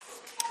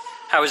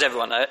How is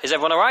everyone? Is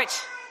everyone all right?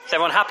 Is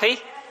everyone happy?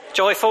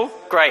 Joyful?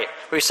 Great.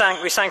 We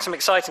sang some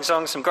exciting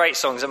songs, some great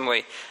songs, haven't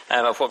we,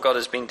 of what God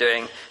has been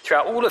doing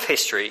throughout all of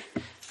history,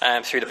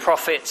 through the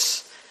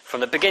prophets, from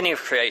the beginning of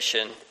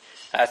creation,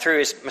 through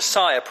his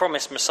Messiah,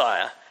 promised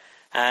Messiah,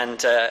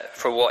 and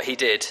for what he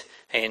did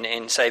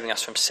in saving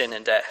us from sin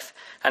and death.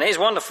 And it is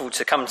wonderful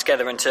to come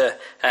together and to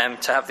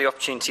have the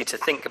opportunity to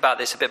think about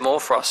this a bit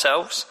more for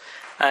ourselves.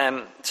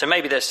 So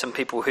maybe there's some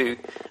people who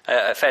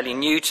are fairly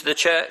new to the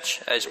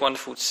church. It's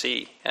wonderful to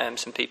see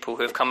some people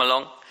who have come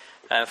along,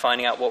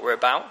 finding out what we're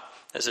about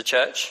as a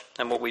church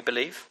and what we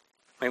believe.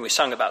 I mean, we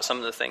sung about some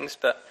of the things,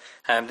 but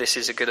this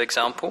is a good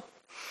example.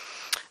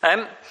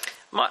 I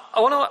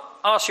want to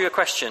ask you a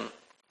question.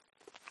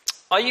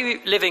 Are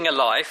you living a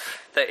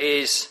life that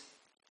is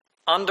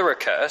under a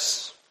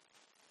curse,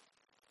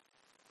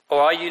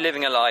 or are you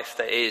living a life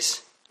that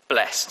is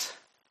blessed?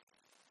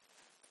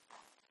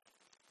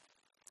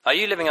 Are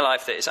you living a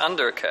life that is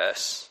under a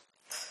curse,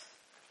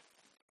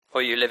 or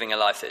are you living a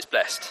life that is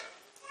blessed?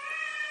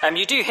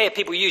 You do hear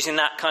people using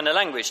that kind of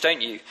language, don't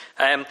you?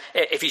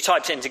 If you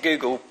typed it into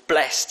Google,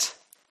 blessed,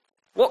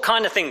 what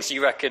kind of things do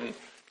you reckon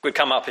would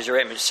come up as your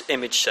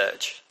image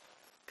search?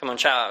 Come on,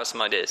 shout out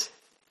some ideas.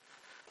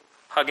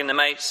 Hugging the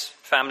mates,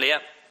 family, yeah.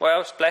 What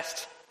else?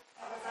 Blessed?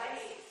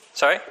 Holidays.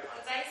 Sorry?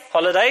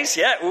 Holidays,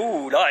 yeah.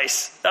 Ooh,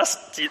 nice.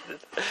 That's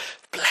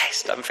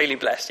blessed. I'm feeling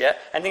blessed, yeah.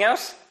 Anything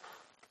else?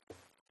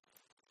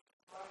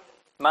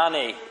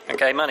 Money.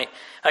 Okay, money.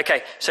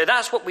 Okay, so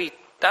that's what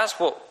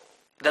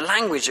the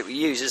language that we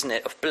use, isn't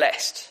it, of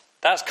blessed.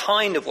 That's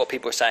kind of what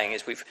people are saying,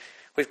 is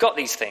we've got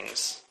these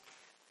things.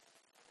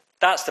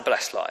 That's the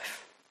blessed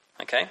life.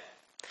 Okay?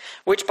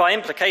 Which by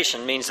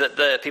implication means that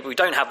the people who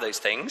don't have those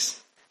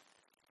things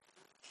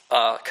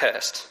are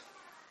cursed.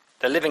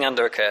 They're living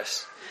under a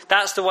curse.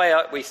 That's the way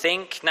we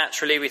think.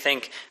 Naturally, we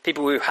think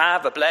people who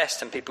have are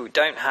blessed and people who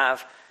don't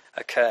have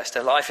are cursed.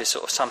 Their life is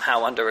sort of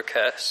somehow under a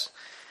curse.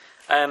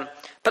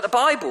 But the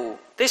Bible,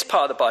 this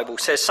part of the Bible,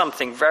 says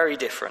something very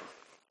different.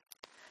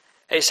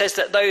 It says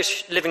that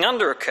those living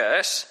under a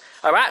curse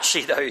are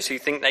actually those who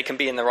think they can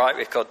be in the right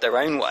with God their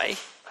own way.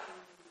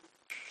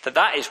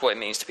 That is what it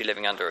means to be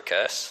living under a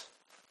curse.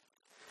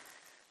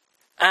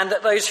 And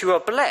that those who are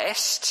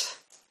blessed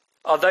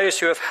are those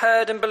who have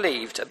heard and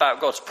believed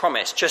about God's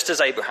promise, just as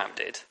Abraham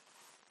did.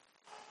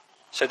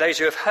 So those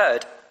who have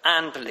heard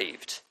and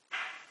believed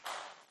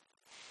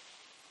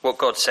what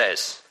God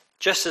says,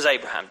 just as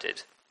Abraham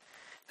did.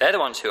 They're the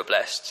ones who are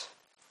blessed.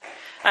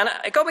 And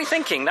it got me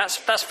thinking,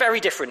 that's very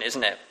different,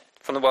 isn't it,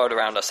 from the world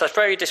around us? That's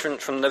very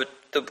different from the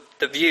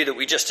view that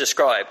we just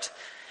described.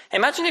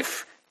 Imagine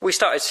if we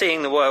started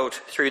seeing the world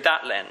through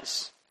that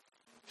lens,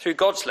 through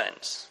God's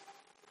lens,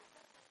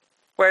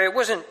 where it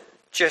wasn't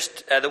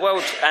just the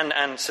world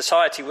and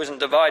society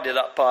wasn't divided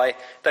up by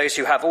those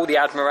who have all the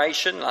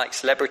admiration, like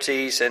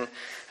celebrities, and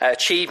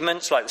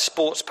achievements, like the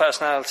sports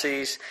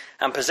personalities,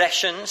 and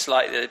possessions,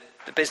 like the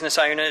business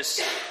owners,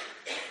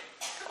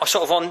 are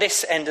sort of on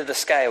this end of the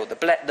scale,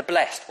 the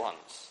blessed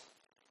ones.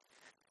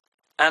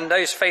 And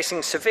those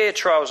facing severe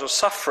trials or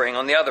suffering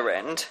on the other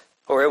end,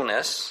 or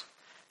illness.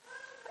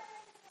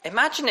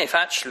 Imagine if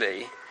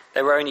actually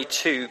there were only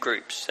two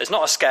groups. There's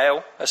not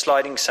a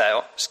sliding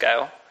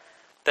scale.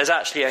 There's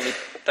actually only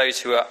those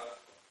who are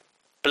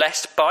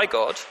blessed by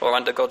God or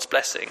under God's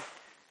blessing,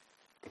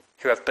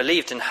 who have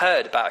believed and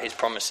heard about his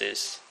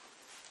promises,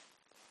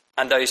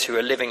 and those who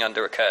are living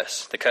under a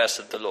curse, the curse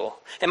of the law.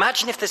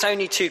 Imagine if there's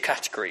only two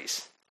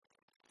categories.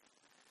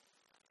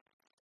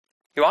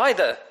 You're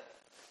either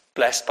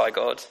blessed by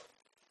God,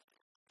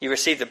 you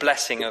receive the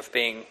blessing of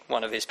being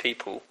one of his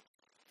people,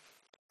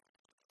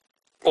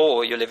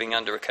 or you're living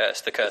under a curse,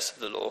 the curse of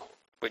the law,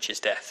 which is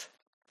death.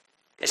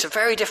 It's a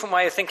very different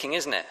way of thinking,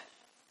 isn't it?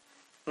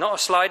 Not a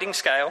sliding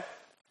scale,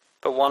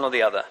 but one or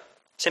the other.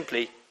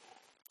 Simply,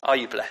 are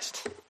you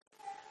blessed?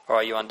 Or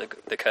are you under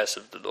the curse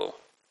of the law?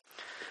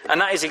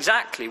 And that is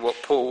exactly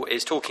what Paul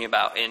is talking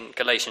about in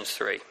Galatians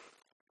 3.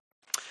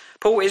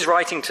 Paul is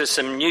writing to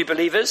some new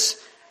believers.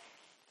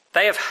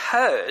 They have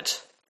heard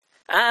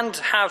and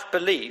have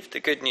believed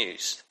the good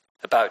news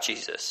about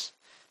Jesus.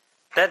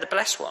 They're the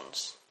blessed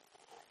ones.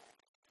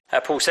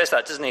 Paul says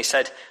that, doesn't he? He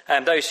said,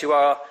 those who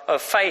are of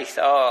faith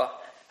are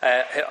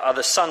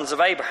the sons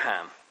of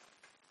Abraham.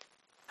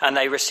 And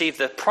they receive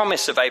the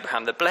promise of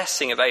Abraham, the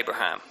blessing of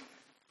Abraham.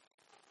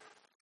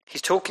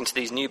 He's talking to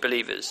these new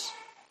believers.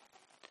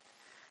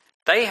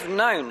 They have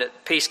known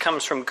that peace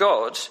comes from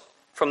God,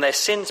 from their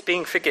sins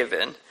being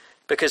forgiven,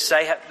 because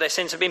their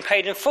sins have been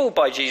paid in full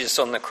by Jesus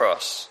on the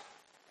cross.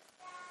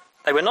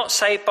 They were not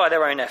saved by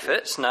their own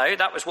efforts. No,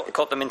 that was what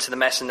got them into the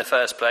mess in the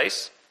first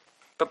place.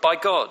 But by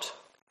God,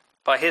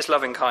 by his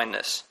loving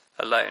kindness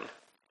alone.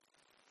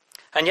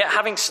 And yet,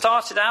 having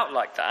started out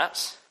like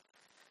that,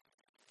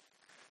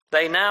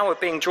 they now are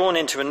being drawn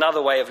into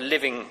another way of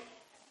living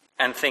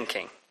and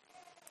thinking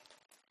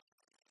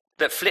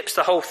that flips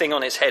the whole thing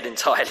on its head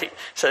entirely.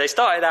 So they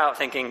started out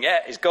thinking, yeah,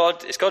 it's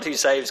God who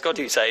saves, God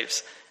who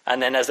saves.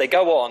 And then as they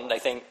go on, they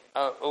think,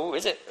 oh,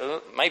 is it?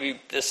 Maybe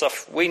there's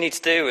stuff we need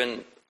to do,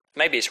 and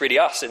maybe it's really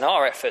us in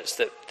our efforts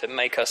that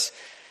make us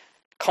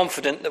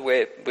confident that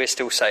we're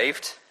still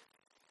saved.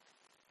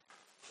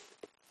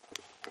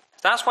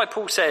 That's why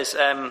Paul says,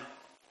 they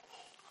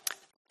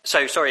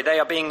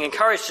are being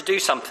encouraged to do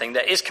something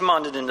that is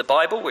commanded in the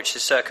Bible, which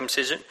is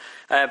circumcision,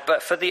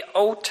 but for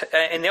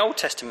in the Old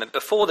Testament,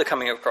 before the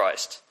coming of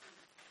Christ.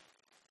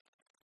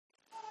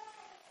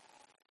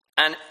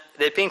 And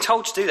they're being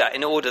told to do that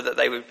in order that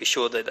they would be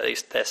sure that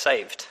they're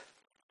saved.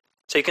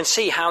 So you can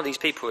see how these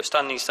people are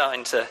starting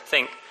to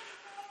think,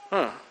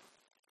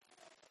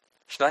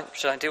 should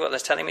I do what they're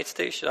telling me to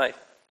do?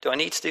 Do I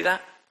need to do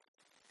that?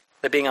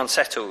 They're being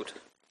unsettled.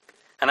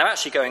 And I'm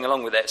actually going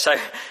along with it. So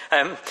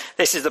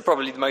this is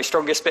probably the most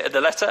strongest bit of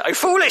the letter. "O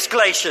foolish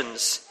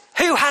Galatians,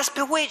 who has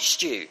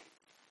bewitched you?"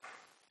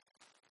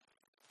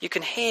 You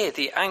can hear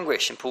the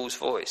anguish in Paul's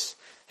voice.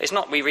 It's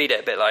not, we read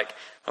it a bit like,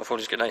 "Oh,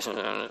 foolish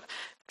Galatians."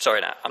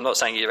 Sorry, no, I'm not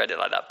saying you read it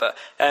like that, but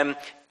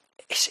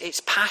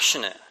it's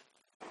passionate.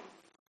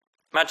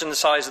 Imagine the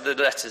size of the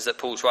letters that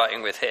Paul's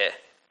writing with here.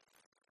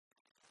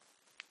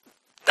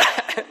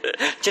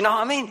 Do you know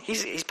what I mean?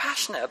 He's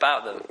passionate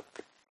about them.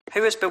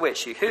 Who has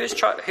bewitched you? Who has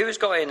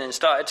got in and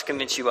started to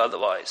convince you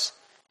otherwise?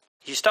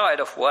 You started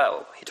off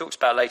well. He talks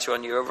about later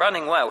on, you were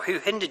running well. Who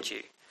hindered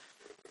you?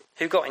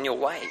 Who got in your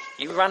way?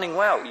 You were running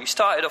well. You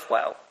started off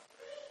well.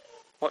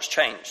 What's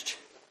changed?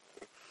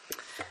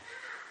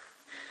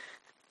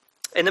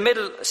 In the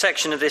middle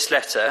section of this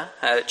letter,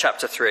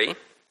 chapter 3,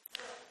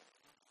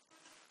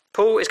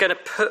 Paul is going to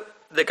put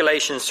the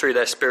Galatians through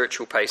their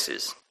spiritual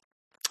paces.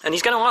 And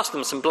he's going to ask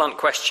them some blunt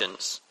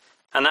questions.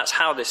 And that's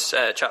how this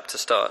chapter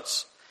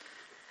starts.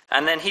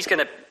 And then he's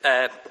going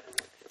to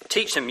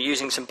teach them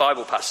using some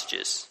Bible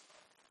passages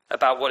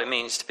about what it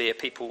means to be a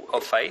people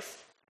of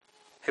faith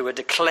who are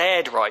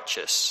declared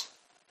righteous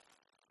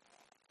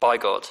by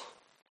God.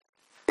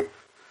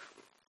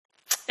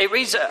 It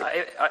reads,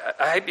 I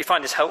hope you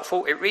find this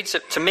helpful, it reads,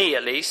 to me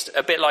at least,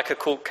 a bit like a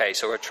court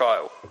case or a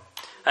trial.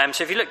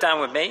 So if you look down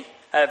with me,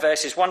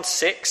 verses 1 to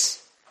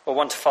 6 or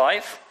 1 to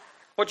 5,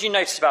 what do you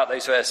notice about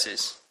those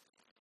verses?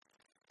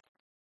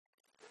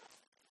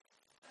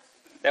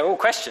 They're all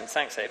questions.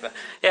 Thanks, Ava.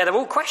 Yeah, they're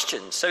all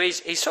questions. So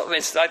he's sort of,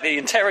 it's like the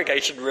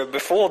interrogation room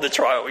before the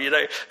trial, you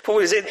know. Paul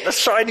is in the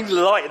shining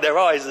light in their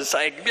eyes and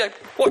saying, you know,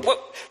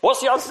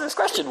 what's the answer to this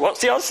question?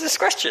 What's the answer to this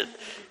question?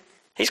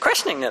 He's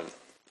questioning them.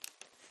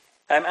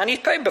 And he's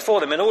putting before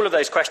them in all of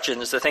those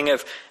questions the thing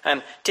of,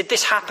 did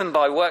this happen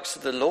by works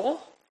of the law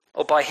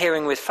or by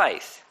hearing with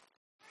faith?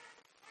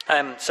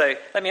 So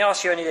let me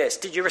ask you only this.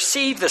 Did you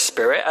receive the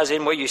Spirit, as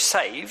in were you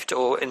saved,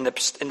 or in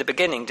the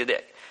beginning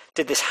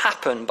did this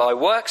happen by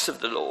works of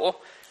the law,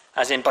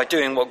 as in by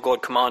doing what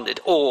God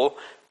commanded, or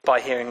by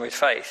hearing with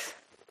faith?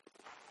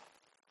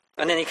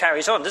 And then he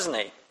carries on, doesn't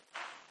he?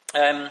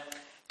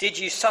 Did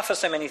you suffer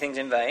so many things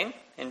in vain,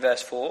 in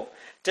verse 4?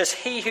 Does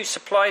he who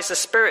supplies the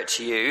Spirit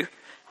to you,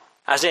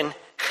 as in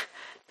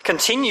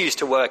continues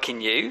to work in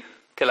you,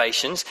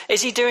 Galatians,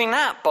 is he doing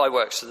that by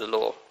works of the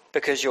law?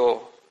 Because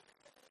you're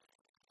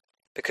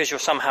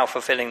somehow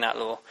fulfilling that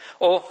law?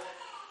 Or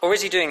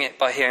is he doing it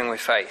by hearing with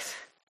faith?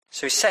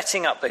 So he's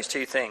setting up those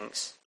two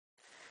things.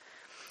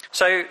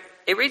 So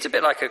it reads a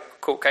bit like a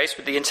court case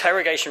with the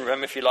interrogation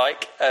room, if you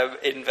like,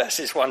 in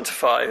verses 1 to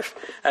 5.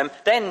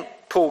 Then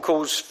Paul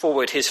calls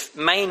forward his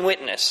main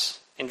witness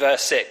in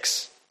verse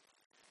 6.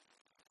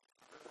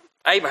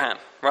 Abraham,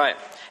 right.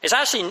 It's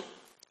actually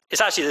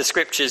the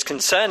scriptures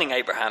concerning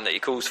Abraham that he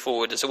calls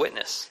forward as a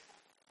witness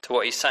to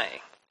what he's saying.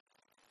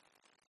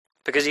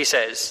 Because he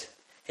says,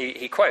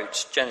 he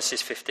quotes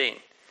Genesis 15.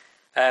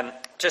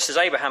 Just as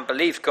Abraham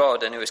believed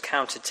God and it was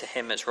counted to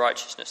him as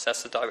righteousness.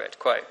 That's the direct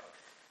quote.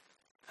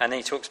 And then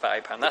he talks about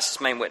Abraham. That's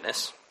his main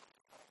witness.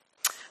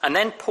 And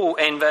then Paul,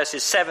 in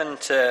verses 7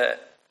 to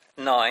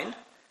 9,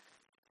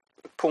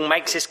 Paul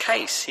makes his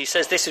case. He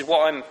says, this is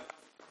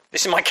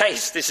my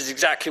case. This is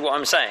exactly what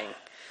I'm saying.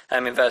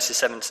 In verses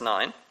 7 to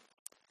 9.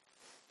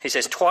 He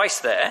says, twice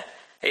there,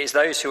 it is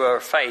those who are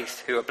of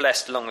faith who are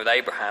blessed along with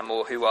Abraham,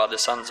 or who are the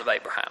sons of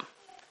Abraham.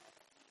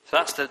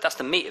 So that's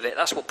the meat of it.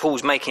 That's what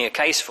Paul's making a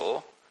case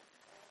for.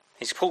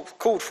 He's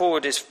called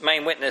forward his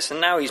main witness,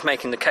 and now he's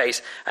making the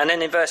case. And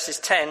then in verses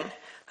 10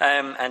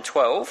 and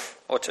 12,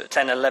 or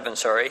 10 and 11,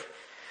 sorry,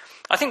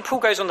 I think Paul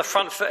goes on the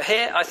front foot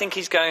here. I think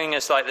he's going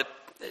as like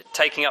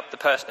taking up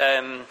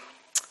the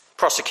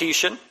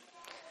prosecution.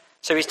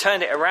 So he's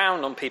turned it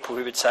around on people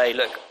who would say,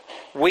 look,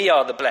 we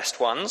are the blessed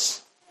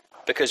ones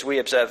because we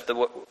observe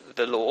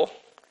the law.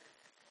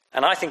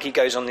 And I think he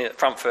goes on the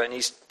front foot and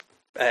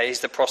he's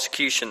the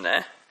prosecution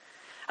there.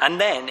 And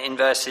then in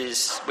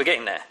verses, we're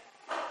getting there.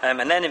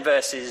 And then in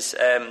verses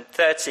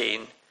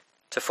 13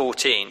 to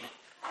 14,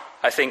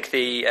 I think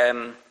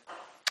the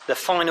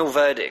final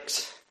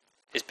verdict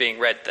is being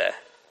read there.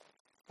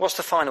 What's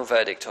the final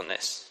verdict on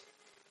this?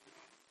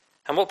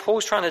 And what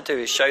Paul's trying to do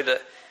is show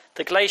that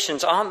the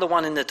Galatians aren't the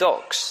one in the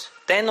docks.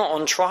 They're not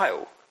on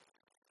trial.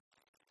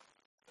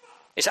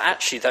 It's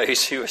actually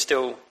those who are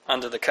still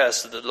under the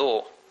curse of the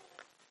law.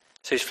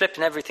 So he's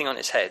flipping everything on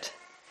its head.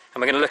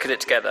 And we're going to look at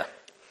it together.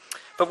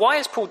 But why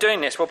is Paul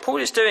doing this? Well, Paul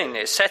is doing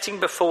this,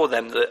 setting before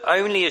them the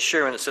only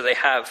assurance that they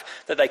have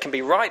that they can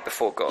be right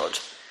before God,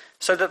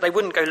 so that they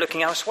wouldn't go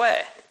looking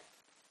elsewhere.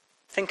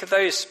 Think of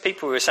those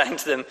people who are saying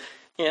to them,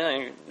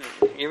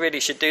 you really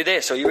should do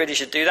this, or you really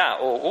should do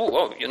that, or,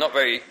 oh, you're not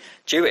very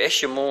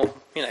Jewish, you're more,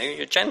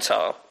 you're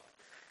Gentile.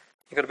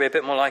 You've got to be a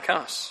bit more like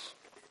us.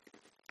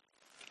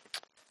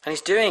 And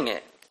he's doing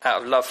it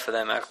out of love for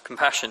them, out of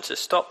compassion, to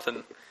stop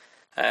them,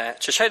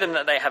 to show them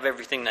that they have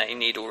everything that they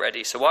need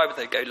already. So why would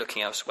they go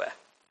looking elsewhere?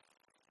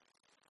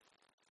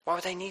 Why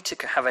would they need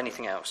to have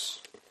anything else?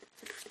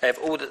 They have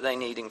all that they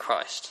need in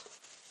Christ.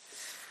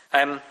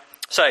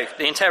 So,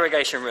 the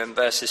interrogation room,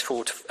 verses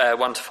 1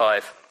 to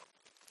 5.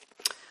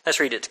 Let's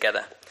read it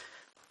together.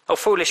 "O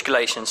foolish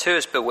Galatians, who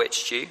has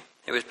bewitched you?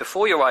 It was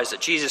before your eyes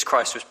that Jesus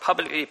Christ was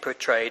publicly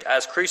portrayed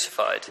as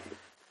crucified.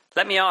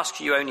 Let me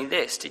ask you only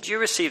this. Did you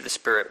receive the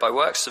Spirit by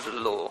works of the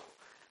law,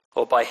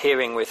 or by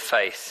hearing with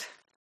faith?"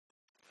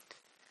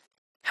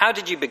 How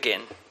did you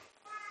begin,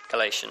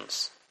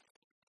 Galatians?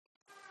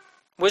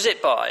 Was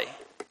it by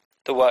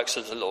the works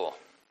of the law?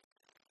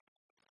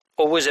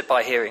 Or was it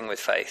by hearing with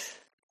faith?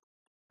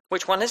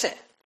 Which one is it?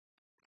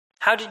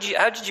 How did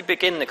you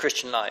begin the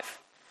Christian life?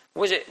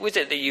 Was it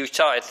that you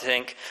started to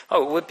think,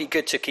 it would be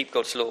good to keep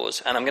God's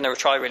laws, and I'm going to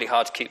try really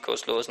hard to keep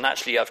God's laws, and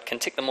actually I can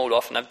tick them all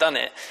off, and I've done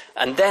it,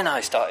 and then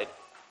I started,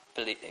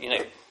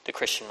 the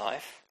Christian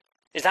life?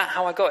 Is that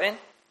how I got in?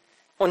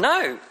 Well,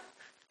 no.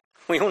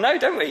 We all know,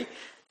 don't we?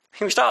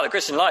 We start the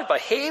Christian life by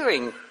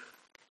hearing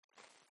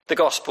the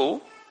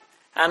gospel,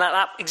 and at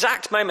that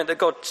exact moment that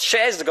God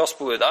shares the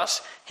gospel with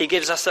us, he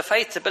gives us the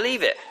faith to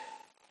believe it.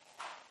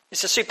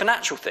 It's a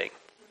supernatural thing.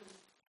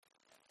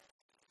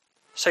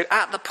 So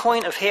at the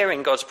point of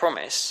hearing God's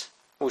promise,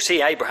 we'll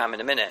see Abraham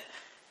in a minute,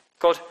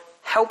 God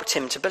helped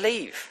him to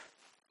believe,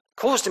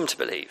 caused him to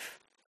believe.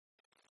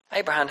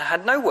 Abraham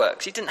had no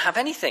works. He didn't have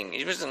anything.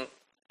 He wasn't,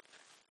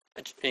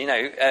 he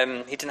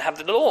didn't have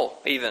the law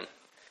even.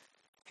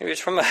 He was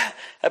from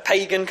a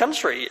pagan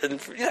country and,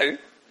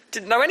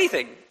 didn't know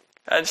anything.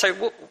 And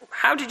so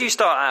how did you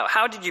start out?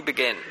 How did you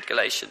begin,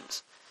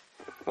 Galatians?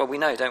 Well, we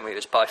know, don't we? It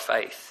was by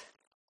faith.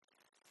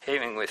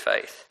 Hearing with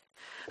faith.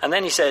 And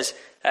then he says,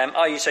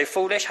 are you so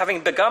foolish?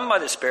 Having begun by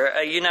the Spirit,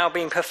 are you now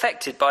being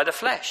perfected by the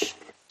flesh?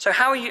 So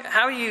how are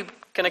you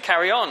going to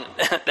carry on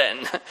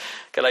then,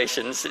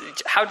 Galatians?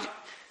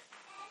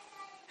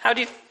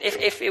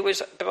 If it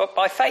was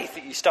by faith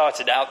that you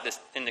started out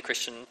in the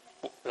Christian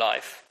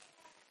life,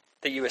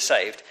 that you were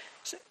saved,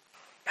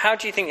 how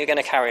do you think you're going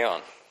to carry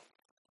on?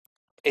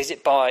 Is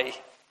it by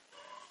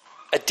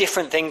a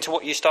different thing to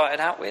what you started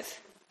out with?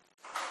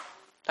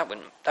 That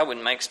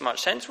wouldn't make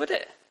much sense, would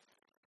it?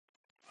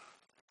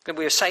 We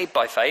were saved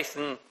by faith,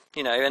 and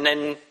and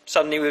then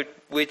suddenly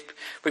we've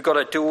got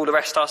to do all the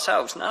rest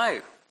ourselves.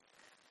 No.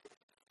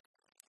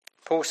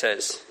 Paul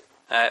says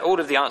all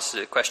of the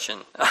answers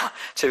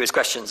to his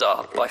questions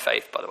are by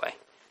faith. By the way,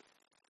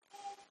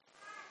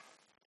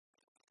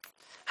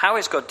 how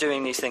is God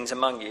doing these things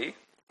among you?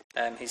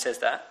 He says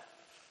that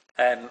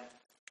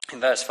in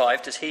verse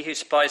 5. Does he who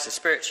supplies the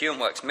Spirit to you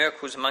and works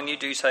miracles among you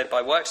do so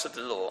by works of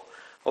the law,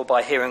 or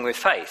by hearing with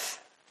faith?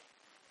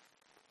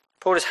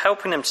 Paul is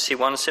helping them to see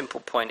one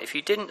simple point. If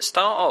you didn't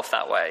start off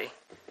that way,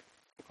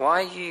 why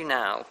are you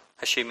now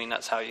assuming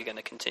that's how you're going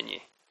to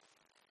continue?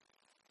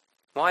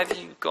 Why have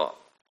you got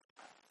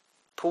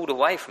pulled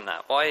away from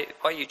that? Why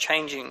are you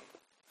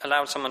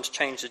allowing someone to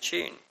change the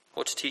tune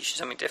or to teach you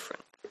something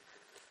different?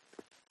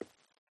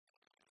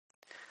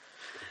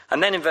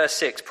 And then in verse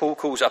 6, Paul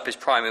calls up his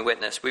primary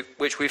witness,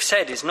 which we've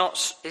said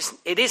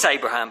it is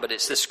Abraham, but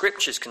it's the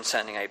scriptures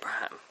concerning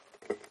Abraham.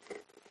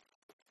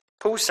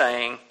 Paul's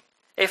saying,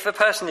 if a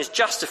person is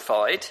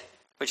justified,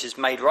 which is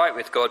made right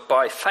with God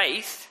by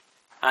faith,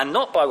 and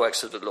not by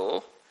works of the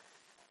law,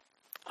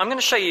 I'm going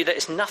to show you that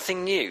it's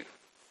nothing new.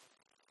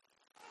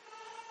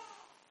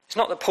 It's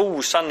not that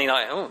Paul's suddenly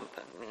like,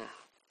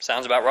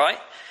 sounds about right.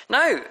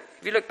 No,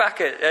 if you look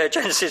back at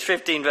Genesis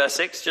 15 verse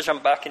 6, just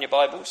jump back in your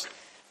Bibles.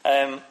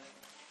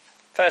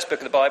 First book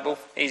of the Bible,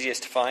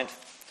 easiest to find.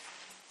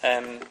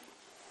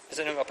 Has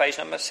anyone got a page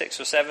number? 6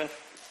 or 7?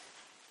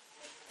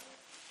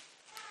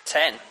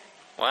 10.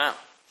 Wow.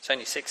 It's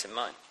only 6 in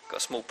mine. Got a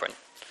small print.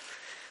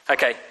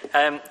 Okay.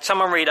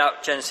 Someone read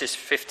out Genesis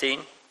 15,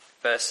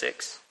 verse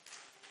 6.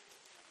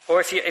 Or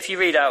if you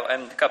read out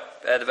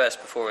the verse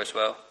before as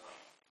well.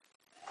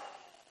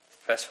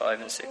 Verse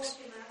 5 and 6.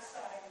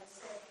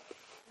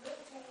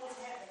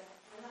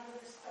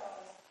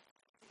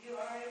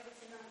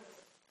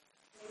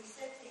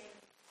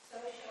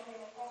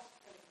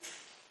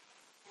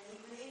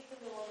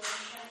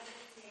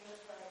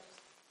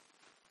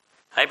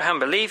 Abraham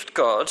believed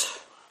God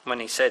when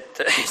he said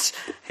that his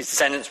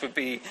descendants would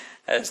be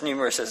as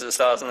numerous as the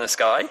stars in the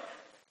sky,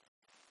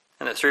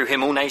 and that through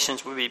him all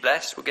nations would be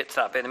blessed. We'll get to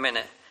that bit in a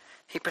minute.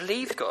 He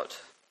believed God.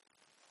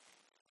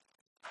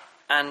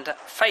 And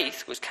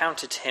faith was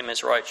counted to him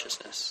as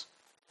righteousness.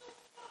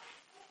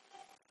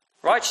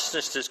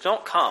 Righteousness does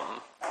not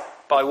come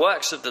by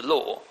works of the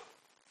law,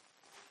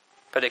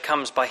 but it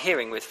comes by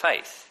hearing with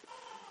faith.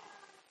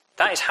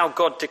 That is how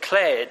God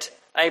declared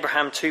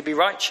Abraham to be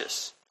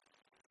righteous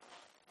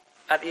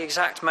at the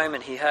exact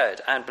moment he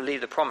heard and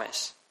believed the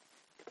promise.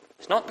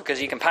 It's not because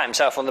he can pat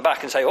himself on the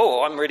back and say,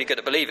 oh, I'm really good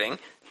at believing.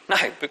 No,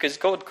 because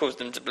God caused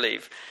him to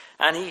believe.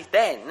 And he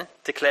then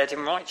declared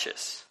him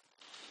righteous.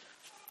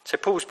 So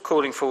Paul's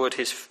calling forward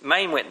his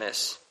main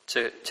witness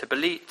to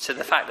believe, to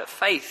the fact that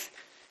faith,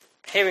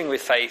 hearing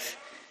with faith,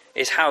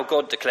 is how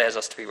God declares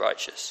us to be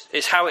righteous.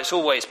 It's how it's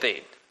always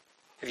been.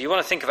 If you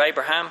want to think of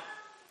Abraham,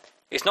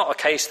 it's not a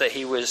case that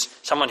he was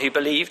someone who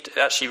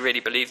actually really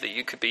believed that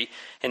you could be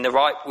in the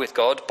right with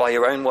God by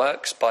your own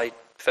works, by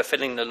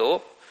fulfilling the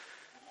law.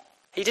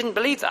 He didn't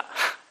believe that.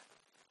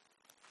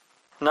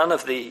 None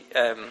of the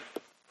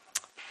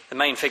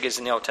main figures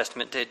in the Old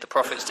Testament did. The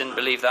prophets didn't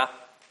believe that.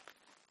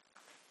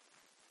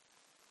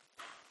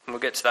 And we'll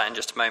get to that in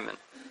just a moment.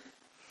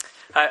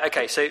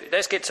 Okay, so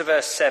let's get to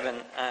verse 7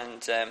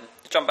 and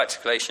jump back to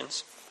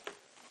Galatians.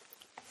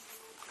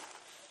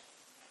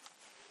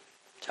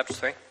 Chapter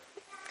 3.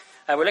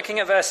 We're looking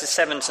at verses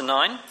 7 to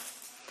 9.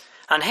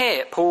 And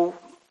here, Paul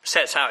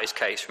sets out his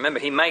case. Remember,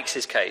 he makes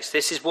his case.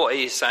 This is what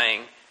he is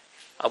saying.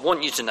 I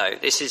want you to know.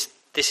 This is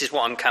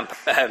what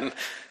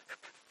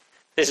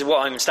this is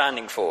what I'm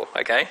standing for.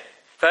 Okay.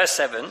 Verse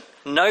 7.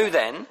 Know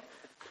then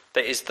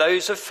that it is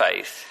those of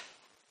faith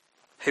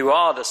who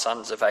are the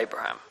sons of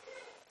Abraham.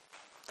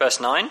 Verse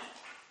 9.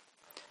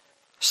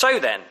 So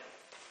then,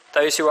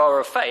 those who are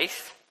of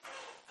faith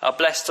are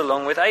blessed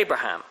along with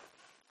Abraham,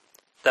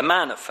 the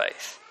man of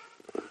faith.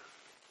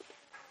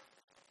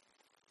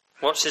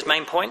 What's his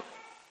main point?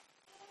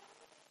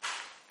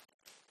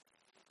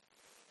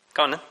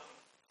 Go on then.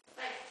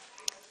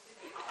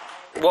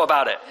 What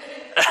about it?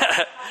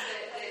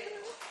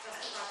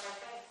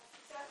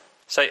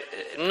 So,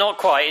 not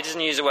quite. He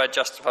doesn't use the word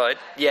justified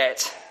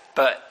yet.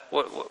 But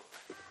what?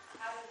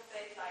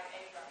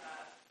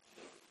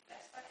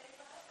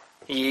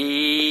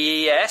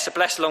 Yes,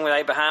 blessed along with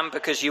Abraham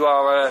because you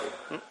are a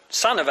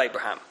son of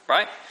Abraham,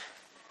 right?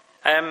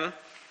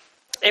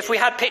 If we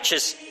had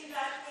pictures...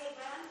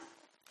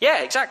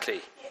 Yeah,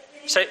 exactly.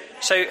 So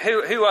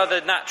who are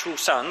the natural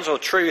sons or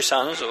true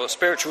sons or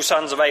spiritual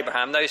sons of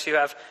Abraham? Those who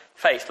have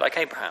faith like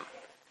Abraham.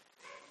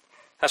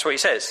 That's what he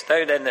says.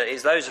 Though then it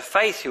is those of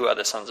faith who are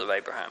the sons of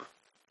Abraham.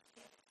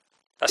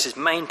 That's his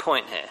main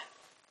point here.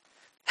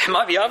 There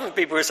might be other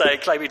people who say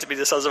claiming to be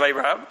the sons of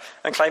Abraham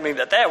and claiming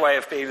that their way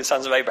of being the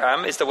sons of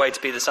Abraham is the way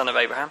to be the son of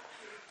Abraham.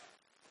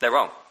 They're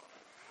wrong.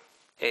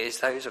 It is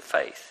those of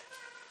faith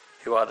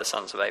who are the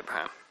sons of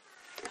Abraham.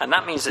 And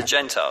that means the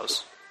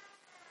Gentiles.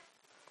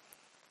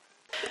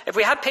 If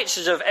we had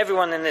pictures of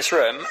everyone in this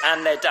room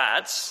and their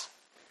dads,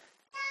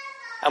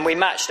 and we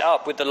matched it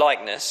up with the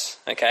likeness,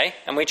 okay,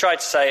 and we tried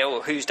to say,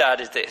 oh, whose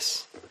dad is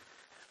this?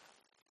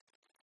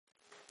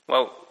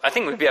 Well, I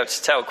think we'd be able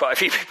to tell quite a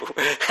few people.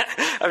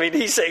 I mean,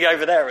 he's sitting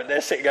over there and they're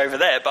sitting over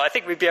there, but I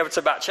think we'd be able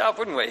to match it up,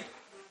 wouldn't we?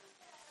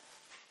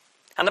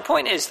 And the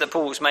point is that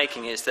Paul's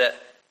making is that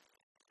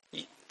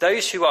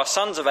those who are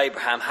sons of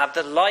Abraham have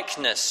the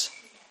likeness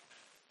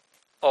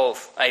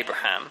of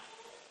Abraham,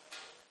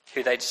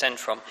 who they descend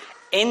from,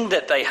 in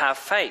that they have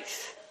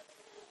faith,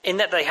 in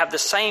that they have the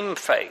same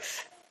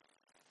faith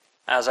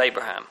as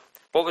Abraham.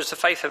 What was the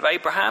faith of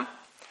Abraham?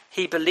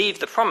 He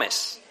believed the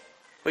promise.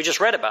 We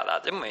just read about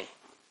that, didn't we?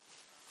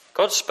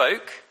 God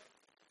spoke,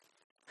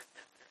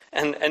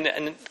 and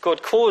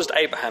God caused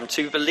Abraham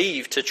to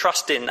believe, to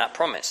trust in that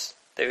promise.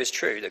 That it was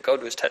true, that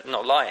God was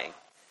not lying.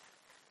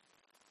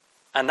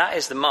 And that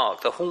is the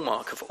mark, the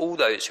hallmark of all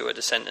those who are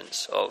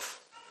descendants of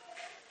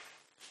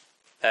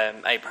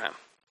Abraham.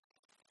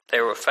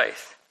 They were of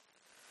faith.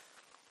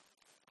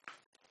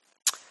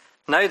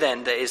 Know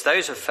then that it is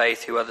those of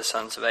faith who are the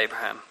sons of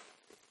Abraham.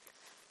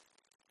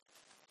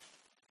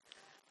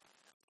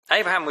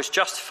 Abraham was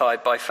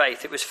justified by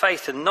faith. It was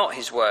faith and not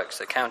his works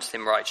that counted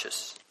him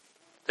righteous.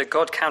 That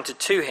God counted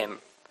to him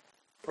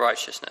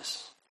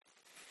righteousness.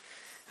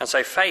 And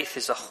so faith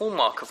is the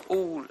hallmark of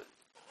all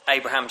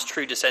Abraham's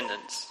true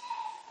descendants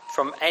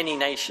from any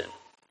nation.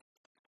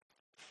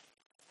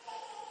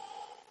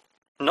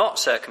 Not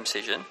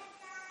circumcision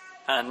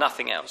and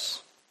nothing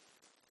else.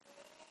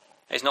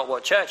 It's not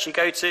what church you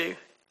go to.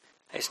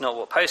 It's not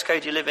what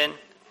postcode you live in.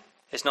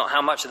 It's not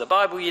how much of the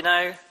Bible you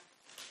know.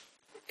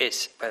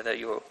 It's whether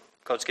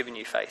God's given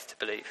you faith to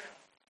believe.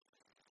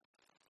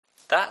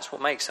 That's what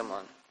makes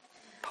someone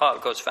part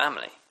of God's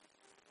family.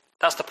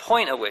 That's the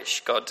point at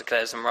which God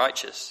declares them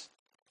righteous,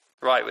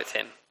 right with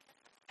him.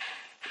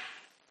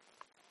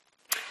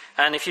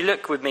 And if you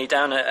look with me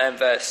down at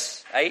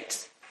verse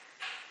 8,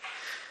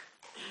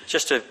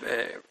 just to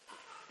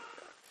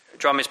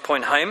drum his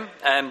point home,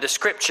 the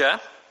scripture,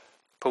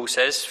 Paul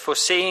says,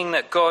 foreseeing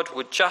that God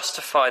would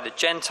justify the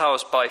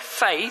Gentiles by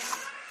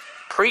faith,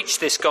 preached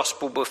this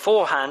gospel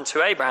beforehand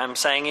to Abraham,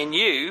 saying, in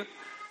you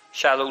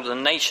shall all the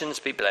nations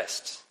be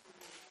blessed.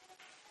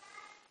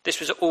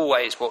 This was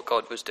always what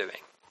God was doing.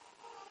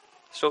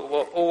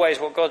 Always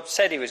what God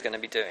said he was going to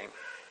be doing.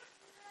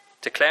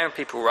 Declaring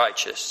people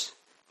righteous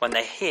when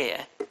they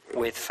hear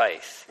with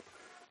faith.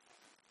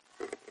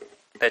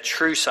 They're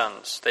true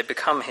sons. They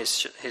become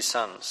his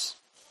sons.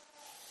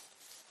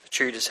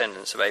 true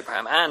descendants of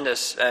Abraham. And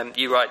as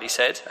you rightly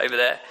said over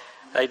there,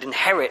 they'd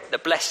inherit the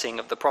blessing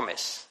of the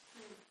promise.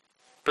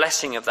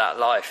 Blessing of that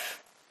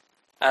life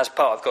as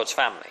part of God's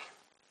family.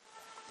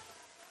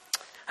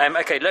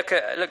 Okay,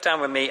 look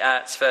down with me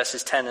at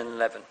verses 10 and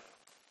 11.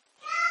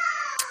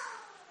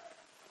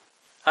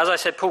 As I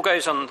said, Paul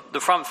goes on the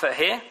front foot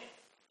here.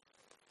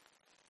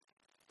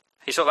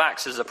 He sort of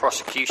acts as a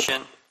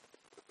prosecution,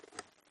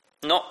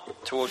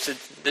 not towards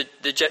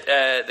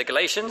the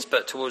Galatians,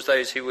 but towards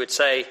those who would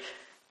say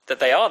that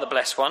they are the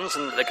blessed ones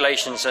and that the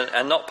Galatians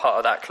are not part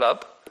of that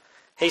club.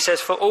 He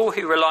says, for all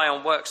who rely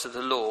on works of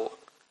the law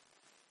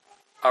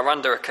are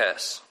under a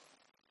curse.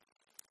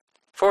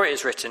 For it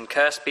is written,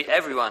 cursed be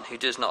everyone who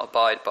does not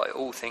abide by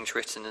all things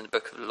written in the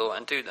book of the law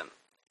and do them.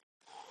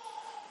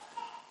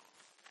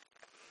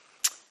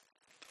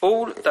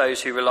 All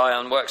those who rely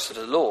on works of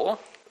the law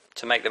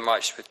to make them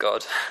righteous with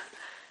God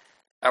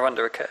are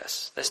under a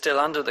curse. They're still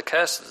under the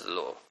curse of the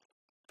law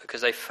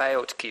because they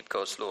fail to keep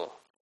God's law.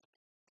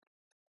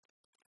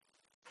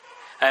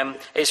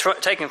 It's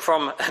taken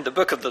from the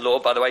book of the law,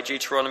 by the way.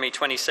 Deuteronomy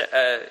 27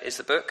 is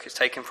the book it's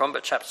taken from,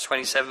 but chapter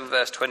 27,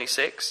 verse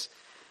 26.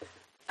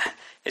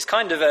 It's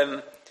kind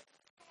of,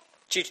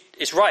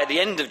 it's right at the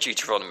end of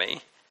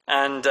Deuteronomy,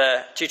 and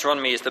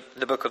Deuteronomy is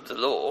the book of the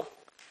law.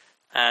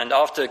 And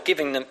after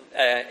giving the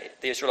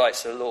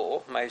Israelites the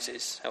law,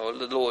 Moses, or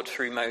the Lord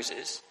through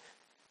Moses,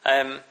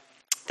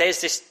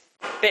 there's this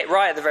bit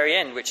right at the very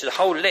end, which is a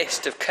whole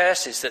list of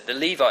curses that the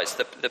Levites,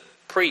 the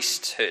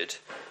priesthood,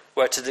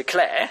 were to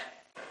declare.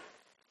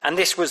 And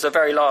this was the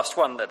very last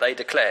one that they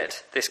declared,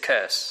 this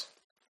curse.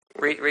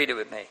 Read it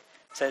with me. It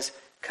says,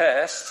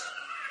 cursed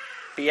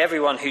be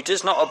everyone who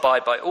does not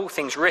abide by all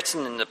things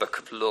written in the book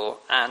of the law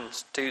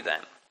and do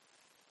them.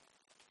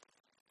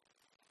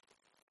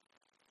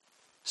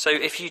 So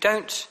if you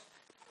don't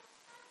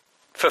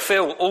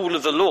fulfill all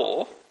of the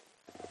law,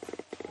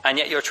 and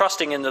yet you're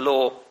trusting in the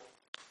law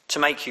to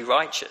make you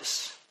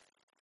righteous,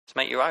 to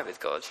make you right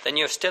with God, then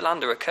you're still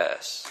under a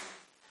curse.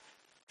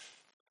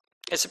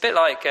 It's a bit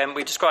like,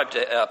 we described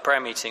it at our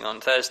prayer meeting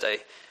on Thursday,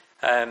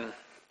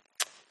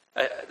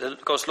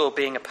 God's law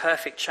being a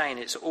perfect chain.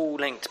 It's all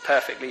linked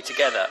perfectly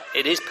together.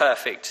 It is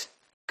perfect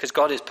because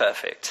God is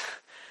perfect.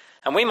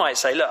 And we might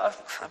say, look,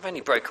 I've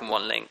only broken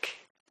one link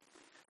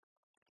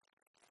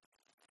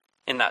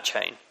in that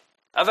chain.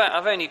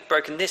 I've only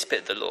broken this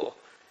bit of the law,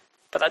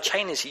 but that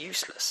chain is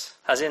useless.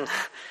 As in,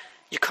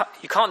 you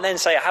can't then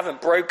say I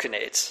haven't broken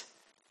it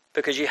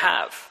because you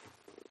have,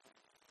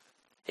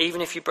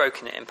 even if you've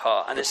broken it in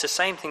part. And it's the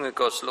same thing with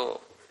God's law.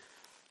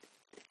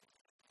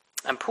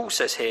 And Paul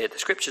says here, the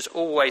scriptures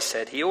always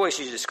said, he always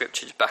uses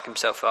scripture to back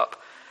himself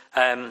up.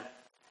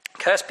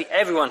 Cursed be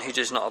everyone who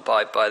does not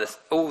abide by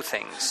all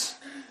things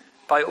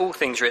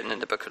written in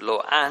the book of the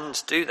law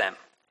and do them.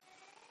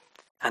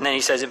 And then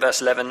he says in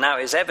verse 11, now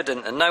it is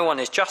evident that no one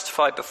is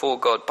justified before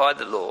God by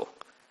the law,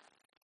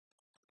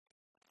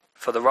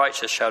 for the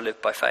righteous shall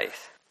live by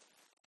faith.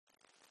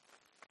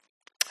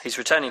 He's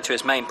returning to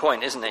his main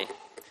point, isn't he?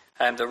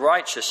 The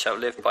righteous shall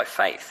live by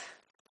faith.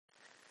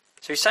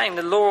 So he's saying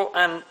the law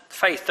and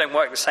faith don't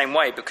work the same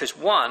way, because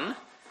one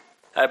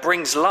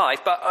brings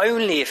life, but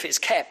only if it's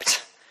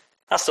kept.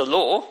 That's the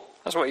law.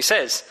 That's what he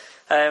says.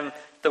 The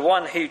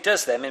one who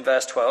does them in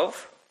verse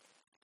 12.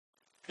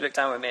 If you look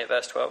down with me at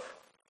verse 12.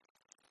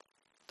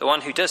 The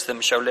one who does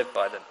them shall live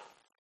by them.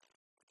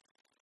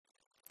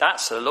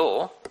 That's the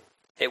law.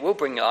 It will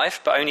bring life,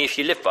 but only if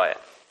you live by it.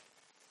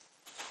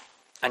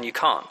 And you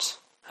can't.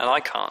 And I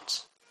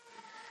can't.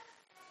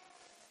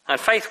 And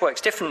faith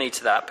works differently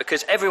to that,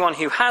 because everyone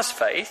who has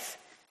faith,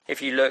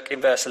 if you look in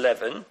verse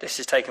 11, this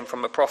is taken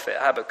from a prophet,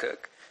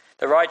 Habakkuk,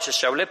 the righteous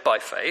shall live by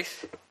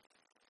faith,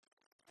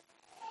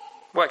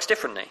 works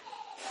differently.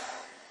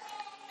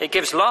 It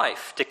gives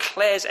life,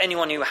 declares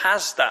anyone who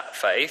has that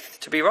faith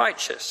to be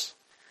righteous.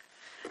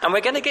 And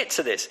we're going to get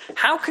to this.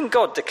 How can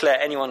God declare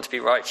anyone to be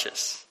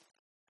righteous?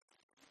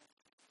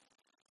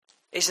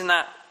 Isn't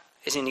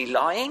he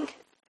lying?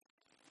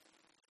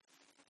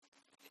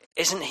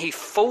 Isn't he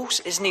false?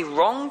 Isn't he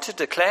wrong to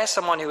declare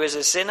someone who is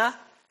a sinner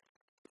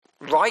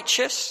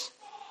righteous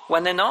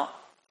when they're not?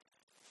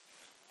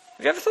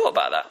 Have you ever thought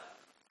about that?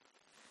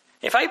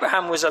 If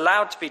Abraham was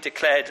allowed to be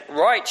declared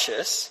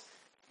righteous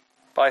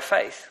by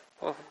faith,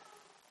 well,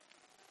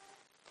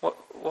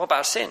 what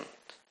about sin?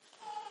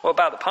 What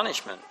about the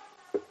punishment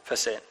for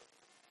sin?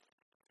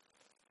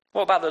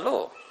 What about the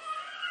law?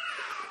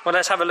 Well,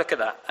 let's have a look at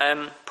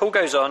that. Paul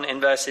goes on in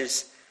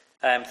verses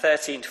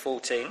 13 to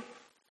 14.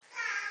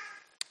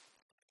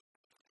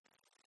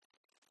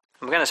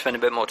 I'm going to spend a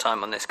bit more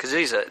time on this because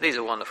these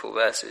are wonderful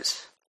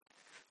verses.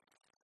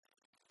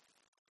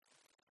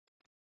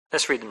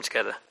 Let's read them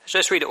together.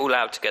 Let's read it all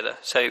out together.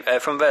 So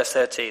from verse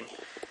 13.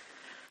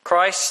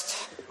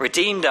 Christ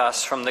redeemed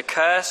us from the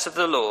curse of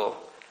the law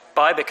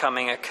by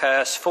becoming a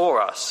curse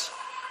for us.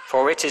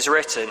 For it is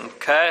written,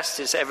 cursed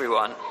is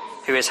everyone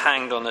who is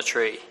hanged on a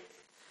tree.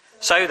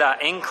 So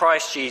that in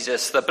Christ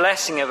Jesus the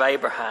blessing of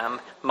Abraham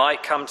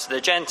might come to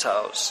the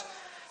Gentiles,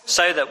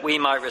 so that we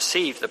might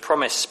receive the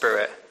promised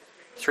Spirit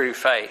through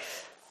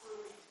faith.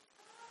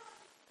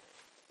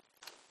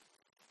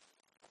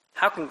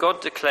 How can God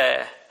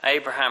declare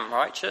Abraham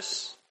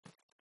righteous?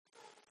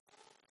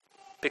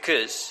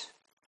 Because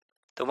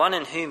the one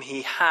in whom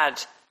he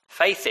had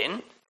faith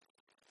in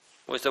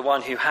was the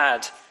one who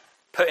had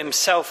put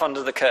himself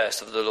under the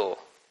curse of the law.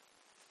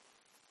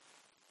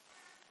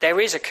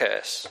 There is a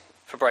curse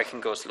for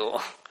breaking God's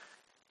law.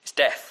 It's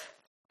death,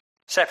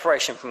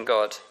 separation from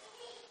God.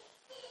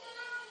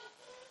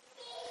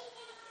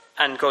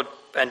 And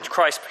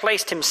Christ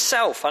placed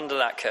himself under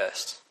that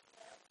curse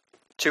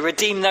to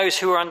redeem those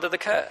who are under the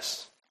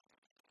curse.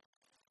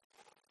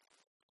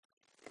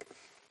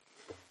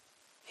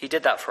 He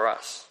did that for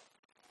us.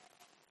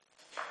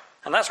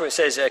 And that's what it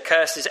says,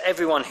 cursed is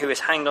everyone who is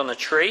hanged on a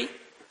tree.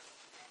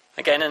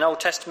 Again, an Old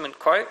Testament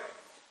quote.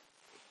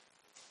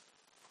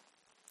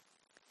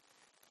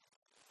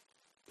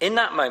 In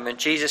that moment,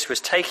 Jesus was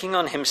taking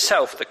on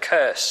himself the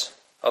curse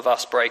of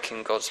us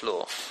breaking God's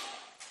law.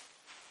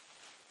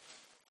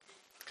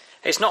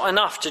 It's not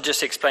enough to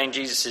just explain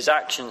Jesus'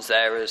 actions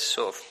there as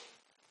sort of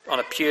on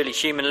a purely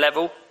human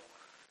level,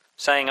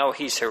 saying, oh,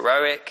 he's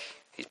heroic,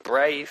 he's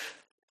brave,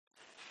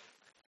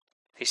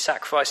 he's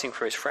sacrificing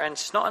for his friends.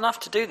 It's not enough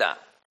to do that.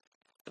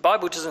 The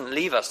Bible doesn't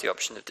leave us the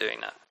option of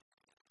doing that,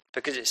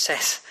 because it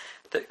says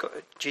that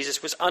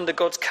Jesus was under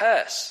God's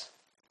curse,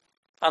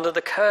 under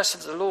the curse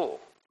of the law.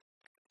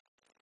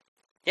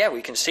 Yeah,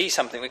 we can see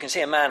something, we can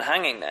see a man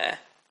hanging there,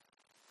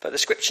 but the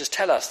scriptures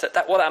tell us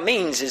that what that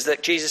means is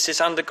that Jesus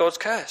is under God's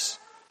curse.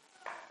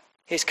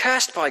 He's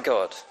cursed by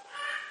God.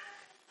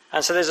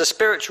 And so there's a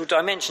spiritual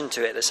dimension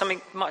to it. There's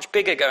something much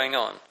bigger going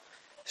on.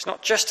 It's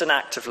not just an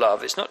act of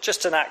love. It's not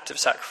just an act of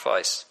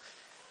sacrifice.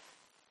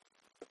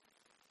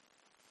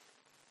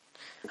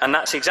 And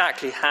that's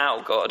exactly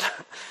how God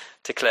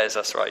declares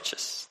us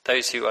righteous,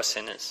 those who are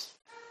sinners,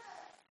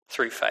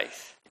 through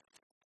faith.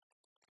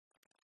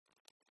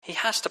 He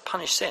has to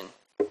punish sin.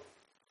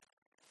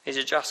 He's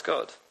a just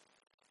God.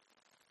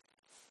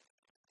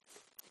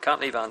 He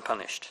can't leave it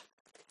unpunished.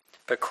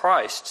 But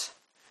Christ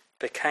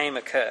became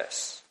a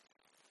curse,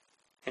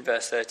 in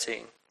verse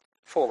 13,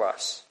 for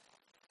us.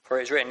 For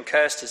it is written,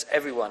 cursed is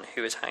everyone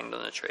who is hanged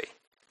on a tree.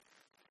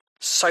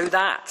 So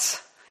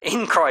that,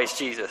 in Christ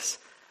Jesus,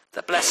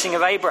 the blessing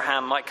of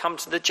Abraham might come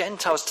to the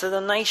Gentiles, to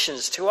the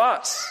nations, to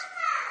us.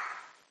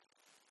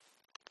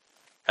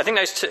 I think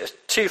those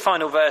two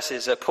final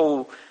verses are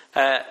Paul,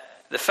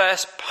 the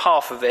first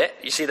half of it,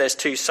 you see there's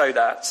two so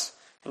that's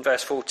in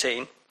verse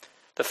 14.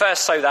 The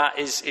first so that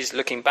is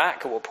looking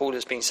back at what Paul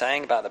has been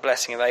saying about the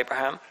blessing of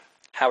Abraham,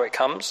 how it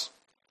comes.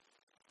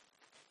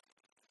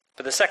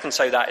 But the second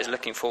so that is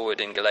looking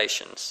forward in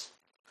Galatians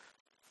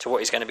to what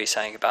he's going to be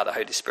saying about the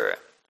Holy Spirit.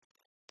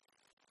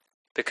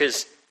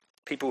 Because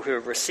people who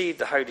have received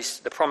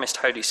the promised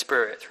Holy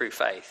Spirit through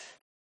faith,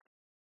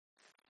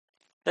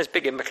 there's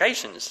big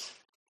implications.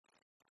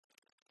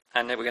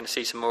 And then we're going to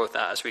see some more of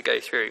that as we go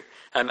through.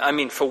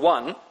 For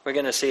one, we're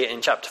going to see it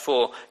in chapter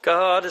 4.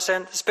 God has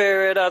sent the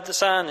Spirit of the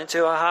Son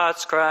into our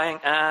hearts, crying,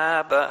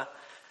 Abba,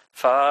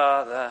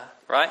 Father.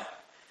 Right?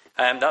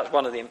 That's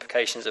one of the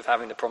implications of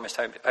having the promised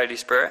Holy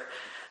Spirit.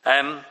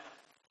 We're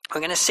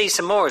going to see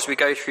some more as we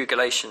go through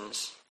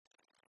Galatians.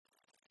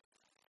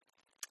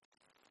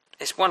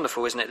 It's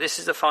wonderful, isn't it? This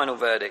is the final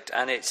verdict,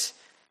 and it's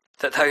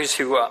that those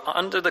who are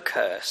under the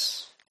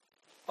curse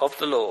of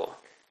the law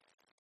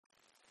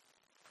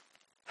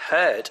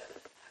heard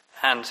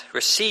and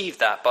received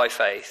that by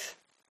faith,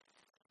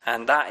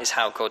 and that is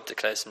how God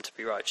declares them to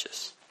be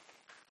righteous.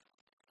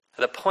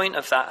 At the point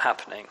of that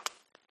happening,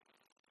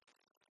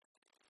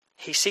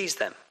 he sees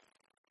them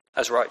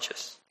as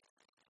righteous.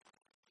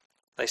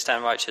 They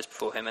stand righteous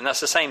before him, and that's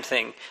the same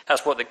thing.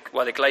 That's why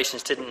the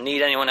Galatians didn't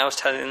need anyone else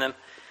telling them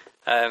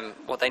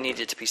what they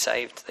needed to be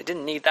saved. They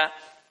didn't need that.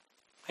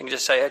 They can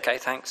just say, okay,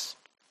 thanks,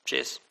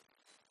 cheers.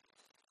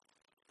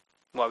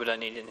 Why would I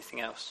need anything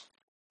else?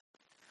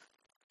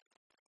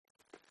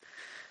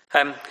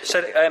 Let's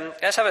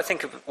have a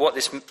think of what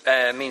this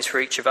means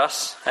for each of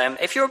us.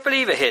 If you're a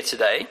believer here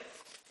today,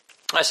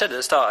 I said at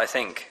the start, I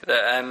think,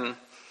 that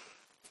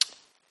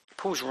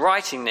Paul's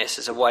writing this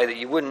as a way that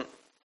you wouldn't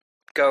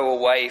go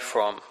away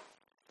from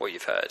what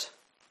you've heard.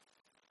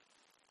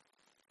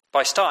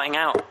 By starting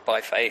out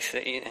by faith,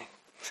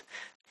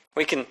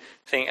 we can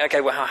think,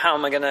 okay, well, how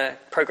am I going to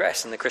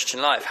progress in the Christian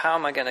life? How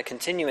am I going to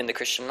continue in the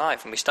Christian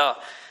life? And we start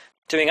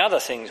doing other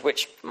things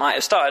which might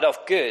have started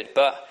off good,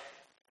 but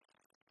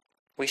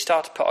we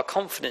start to put our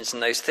confidence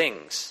in those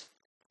things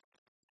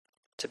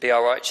to be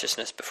our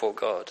righteousness before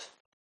God.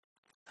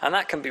 And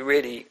that can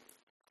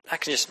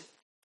just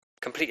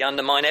completely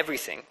undermine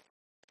everything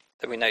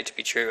that we know to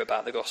be true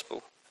about the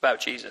gospel, about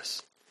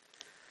Jesus.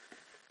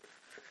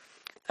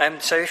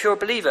 So if you're a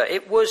believer,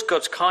 it was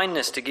God's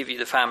kindness to give you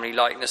the family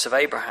likeness of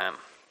Abraham,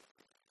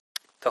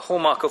 the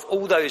hallmark of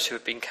all those who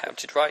have been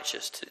counted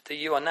righteous, that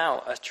you are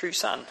now a true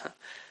son,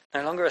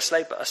 no longer a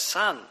slave, but a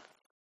son,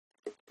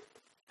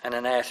 and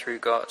an heir through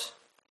God.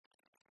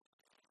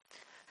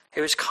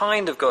 It was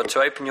kind of God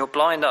to open your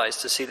blind eyes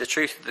to see the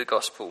truth of the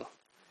gospel,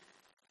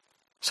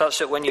 such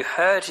that when you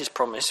heard his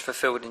promise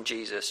fulfilled in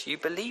Jesus, you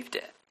believed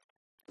it.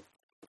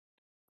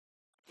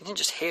 You didn't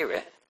just hear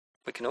it.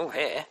 We can all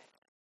hear.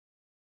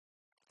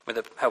 with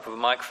the help of a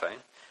microphone.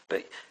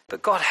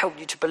 But God helped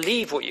you to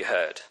believe what you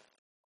heard.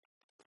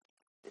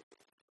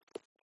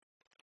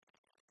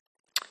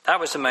 That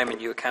was the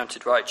moment you were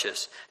counted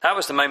righteous. That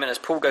was the moment, as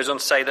Paul goes on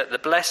to say, that the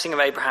blessing of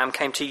Abraham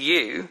came to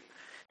you,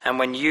 and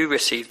when you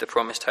received the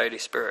promised Holy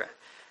Spirit.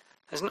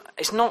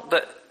 It's not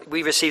that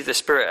we receive the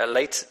Spirit at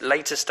a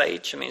later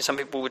stage. I mean, some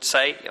people would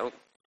say,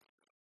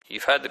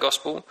 you've heard the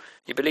gospel,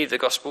 you believe the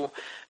gospel,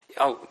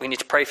 we need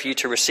to pray for you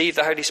to receive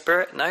the Holy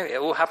Spirit. No, it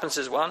all happens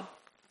as one.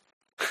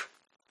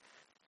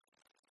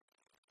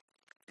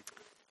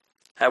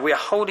 We are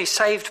wholly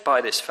saved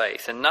by this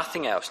faith and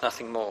nothing else,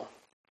 nothing more.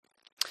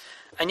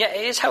 And yet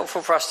it is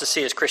helpful for us to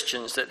see as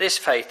Christians that this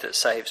faith that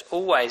saves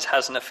always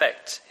has an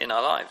effect in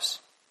our lives.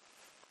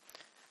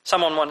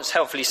 Someone once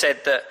helpfully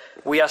said that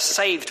we are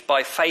saved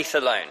by faith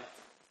alone,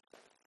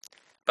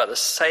 but the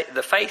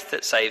faith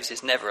that saves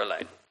is never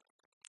alone.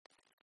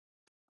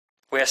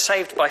 We are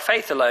saved by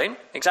faith alone,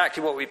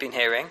 exactly what we've been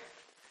hearing,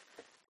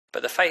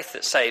 but the faith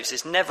that saves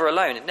is never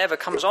alone. It never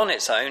comes on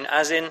its own,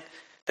 as in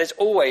there's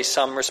always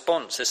some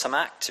response, there's some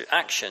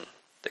action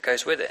that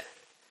goes with it.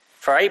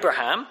 For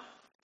Abraham,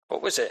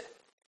 what was it?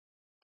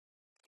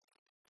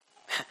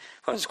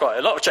 Well, there's quite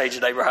a lot of change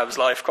in Abraham's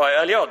life quite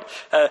early on.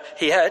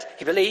 He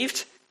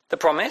believed the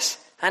promise,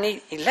 and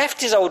he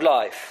left his old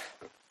life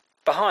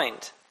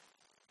behind.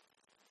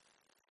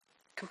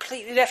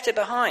 Completely left it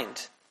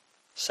behind.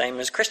 Same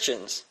as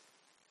Christians.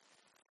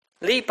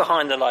 Leave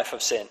behind the life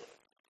of sin.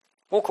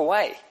 Walk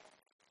away.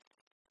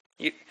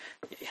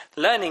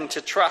 Learning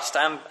to trust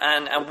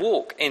and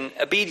walk in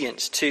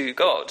obedience to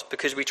God,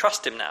 because we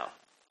trust him now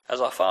as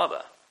our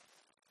Father.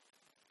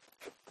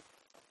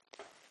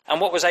 And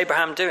what was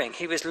Abraham doing?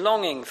 He was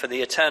longing for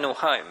the eternal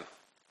home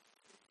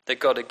that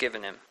God had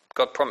given him.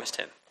 God promised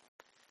him.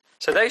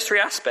 So those three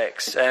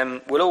aspects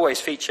will always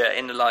feature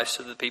in the lives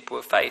of the people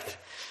of faith.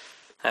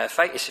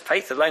 It's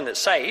faith alone that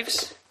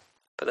saves,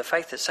 but the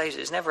faith that saves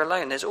is never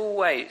alone. There's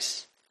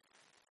always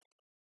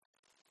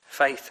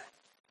faith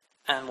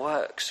and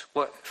works.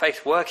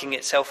 Faith working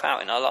itself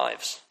out in our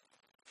lives.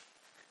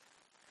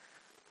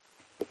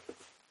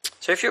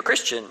 So if you're a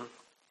Christian,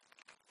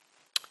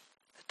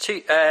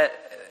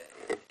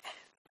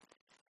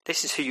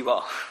 this is who you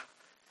are.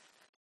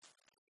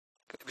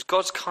 It was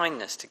God's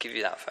kindness to give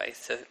you that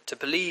faith, to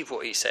believe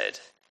what he said.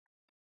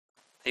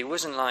 He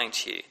wasn't lying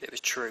to you, it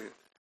was true.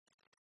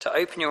 To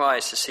open your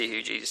eyes to see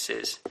who Jesus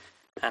is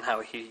and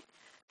how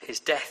his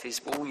death is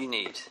all you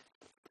need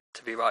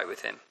to be right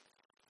with him.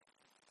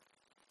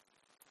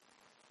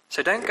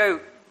 So don't go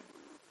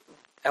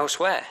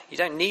elsewhere. You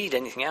don't need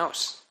anything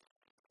else.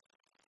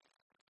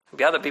 There'll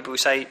be other people who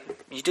say,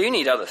 you do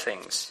need other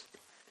things.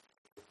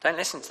 Don't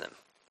listen to them.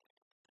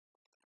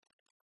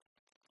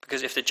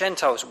 Because if the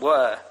Gentiles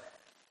were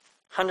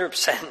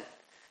 100%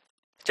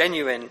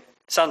 genuine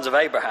sons of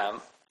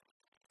Abraham,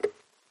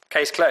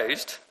 case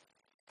closed,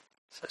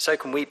 so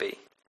can we be.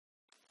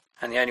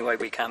 And the only way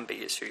we can be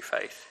is through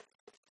faith.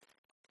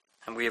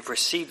 And we have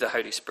received the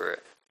Holy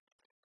Spirit,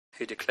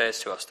 who declares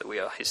to us that we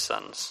are his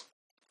sons.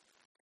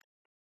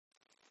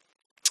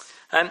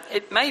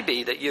 It may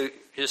be that you're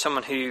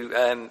someone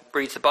who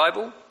reads the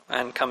Bible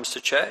and comes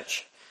to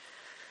church,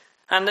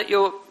 and that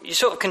you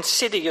sort of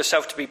consider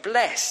yourself to be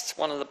blessed,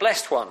 one of the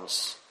blessed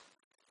ones.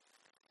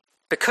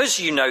 Because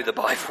you know the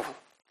Bible,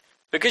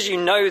 because you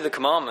know the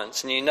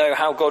commandments and you know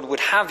how God would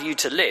have you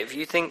to live,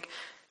 you think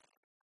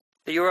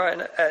that you're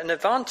an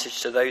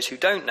advantage to those who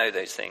don't know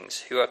those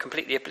things, who are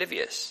completely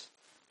oblivious.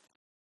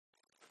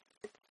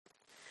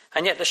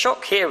 And yet the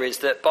shock here is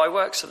that by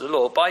works of the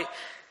law, by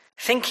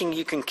thinking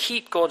you can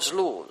keep God's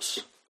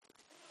laws,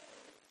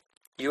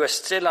 you are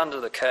still under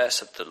the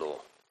curse of the law.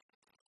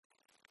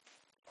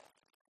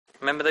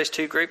 Remember those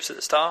two groups at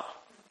the start?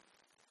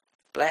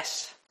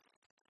 Blessed.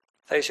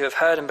 Those who have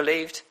heard and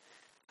believed,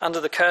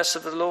 under the curse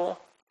of the law.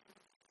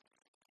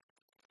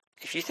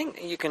 If you think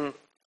that you can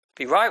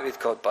be right with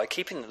God by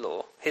keeping the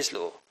law, his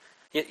law,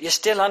 you're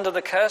still under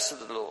the curse of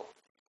the law.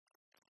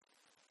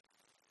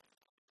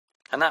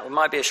 And that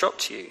might be a shock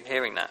to you,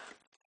 hearing that.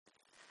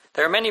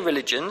 There are many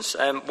religions,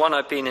 one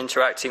I've been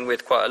interacting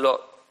with quite a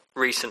lot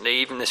recently,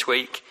 even this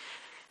week,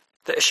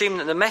 that assume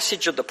that the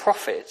message of the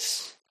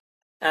prophets,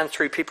 and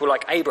through people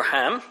like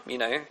Abraham,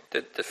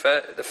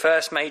 the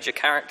first major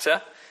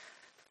character,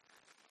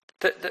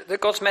 that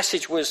God's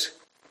message was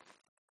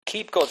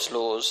keep God's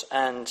laws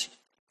and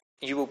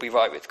you will be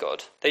right with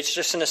God. There's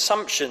just an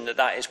assumption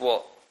that is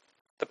what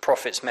the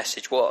prophet's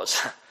message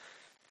was.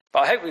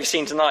 But I hope we've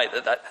seen tonight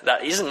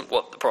that isn't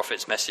what the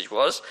prophet's message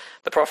was.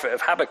 The prophet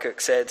of Habakkuk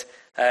said,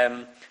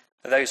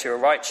 those who are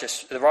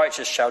righteous, the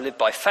righteous shall live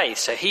by faith.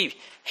 So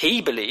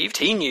he believed,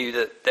 he knew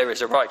that there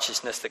is a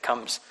righteousness that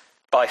comes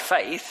by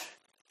faith,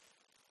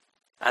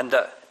 and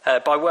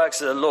that by works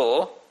of the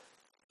law,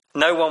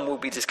 no one will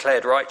be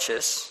declared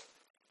righteous.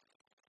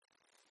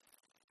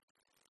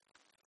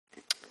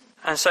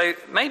 And so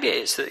maybe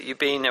it's that you've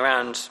been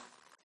around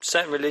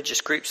certain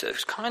religious groups that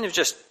have kind of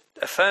just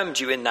affirmed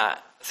you in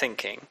that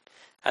thinking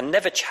and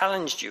never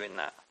challenged you in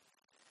that.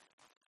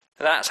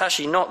 That's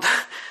actually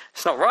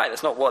it's not right.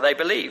 That's not what they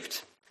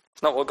believed.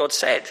 It's not what God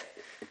said.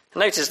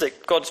 Notice that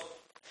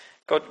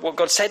what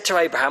God said to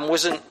Abraham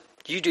wasn't,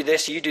 you do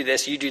this, you do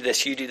this, you do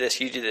this, you do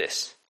this, you do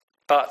this.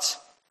 But,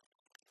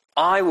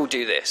 I will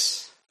do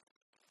this,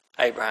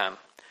 Abraham.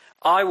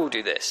 I will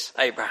do this,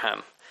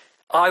 Abraham.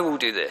 I will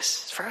do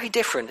this. It's very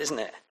different, isn't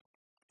it?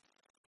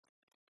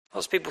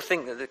 Lots of people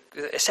think that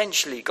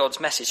essentially God's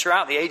message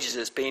throughout the ages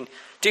has been,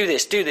 do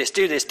this, do this,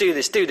 do this, do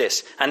this, do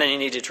this. And then he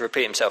needed to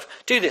repeat himself.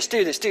 Do this,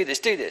 do this, do this,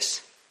 do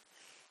this.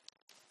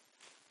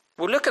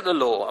 We'll look at the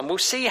law and we'll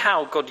see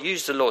how God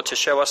used the law to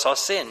show us our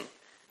sin.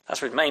 That's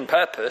his main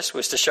purpose,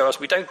 was to show us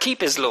we don't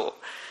keep his law.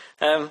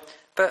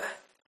 But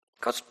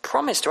God's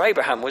promise to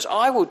Abraham was,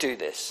 I will do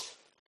this.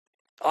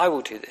 I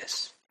will do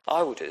this.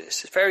 I will do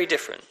this. It's very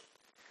different.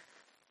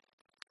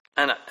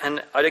 And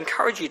I'd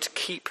encourage you to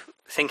keep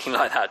thinking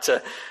like that,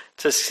 to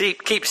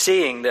keep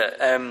seeing that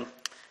that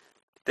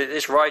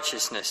this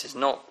righteousness is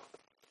not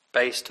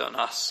based on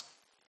us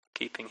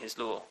keeping his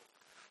law.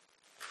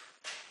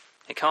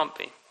 It can't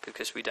be,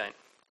 because we don't.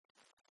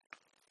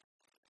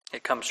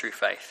 It comes through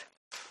faith.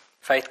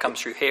 Faith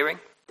comes through hearing,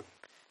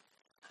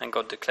 and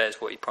God declares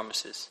what he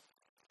promises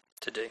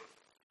to do.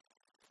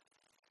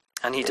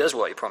 And he does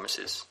what he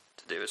promises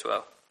to do as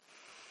well.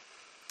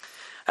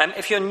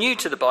 If you're new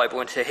to the Bible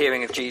and to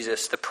hearing of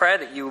Jesus, the prayer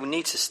that you will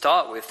need to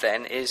start with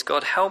then is,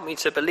 God, help me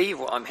to believe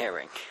what I'm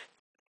hearing.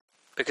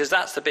 Because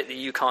that's the bit that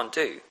you can't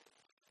do.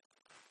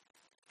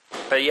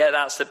 But yet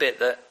that's the bit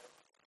that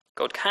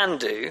God can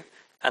do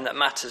and that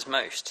matters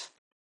most.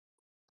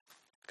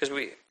 Because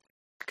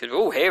we're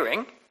all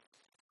hearing,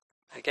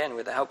 again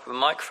with the help of a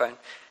microphone,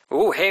 we're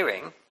all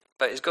hearing,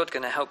 but is God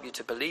going to help you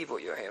to believe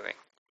what you're hearing?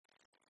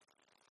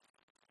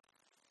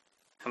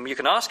 And you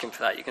can ask him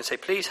for that. You can say,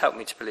 please help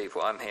me to believe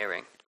what I'm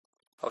hearing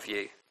of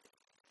you.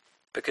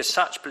 Because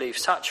such belief,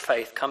 such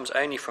faith comes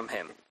only from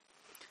him.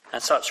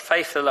 And such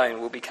faith alone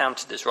will be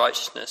counted as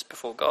righteousness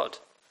before God.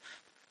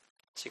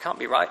 So you can't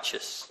be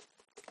righteous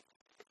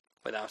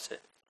without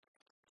it.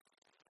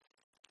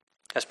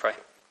 Let's pray.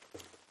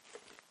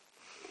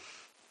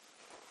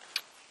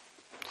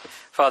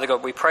 Father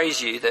God, we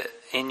praise you that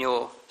in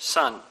your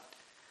Son,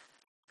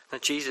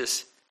 that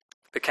Jesus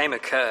became a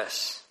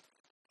curse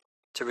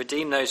to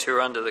redeem those who are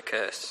under the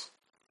curse.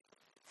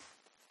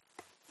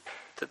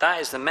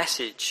 That is the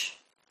message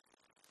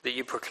that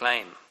you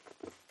proclaim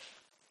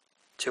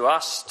to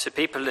us, to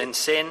people in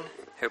sin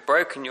who have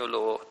broken your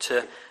law,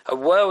 to a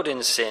world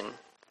in sin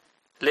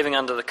living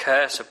under the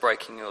curse of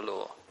breaking your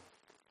law,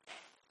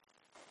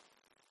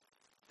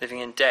 living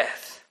in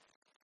death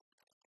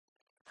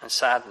and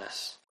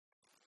sadness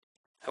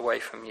away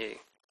from you.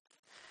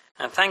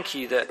 And thank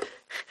you that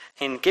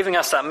in giving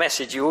us that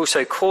message, you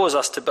also cause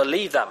us to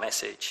believe that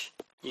message.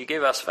 You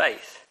give us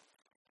faith.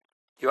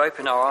 You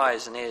open our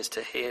eyes and ears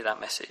to hear that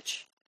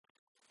message,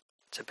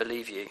 to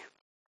believe you.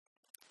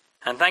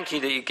 And thank you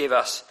that you give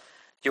us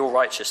your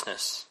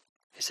righteousness.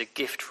 It's a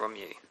gift from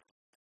you.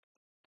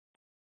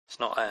 It's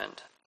not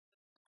earned.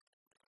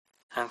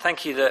 And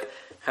thank you that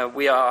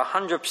we are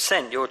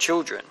 100% your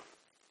children.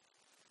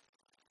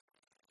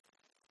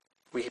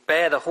 We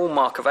bear the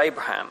hallmark of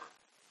Abraham,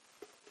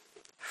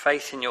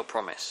 faith in your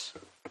promise,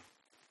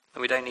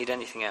 and we don't need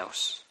anything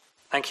else.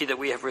 Thank you that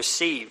we have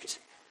received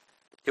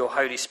your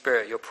Holy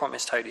Spirit, your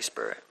promised Holy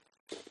Spirit.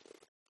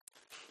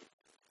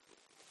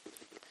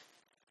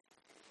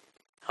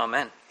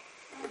 Amen.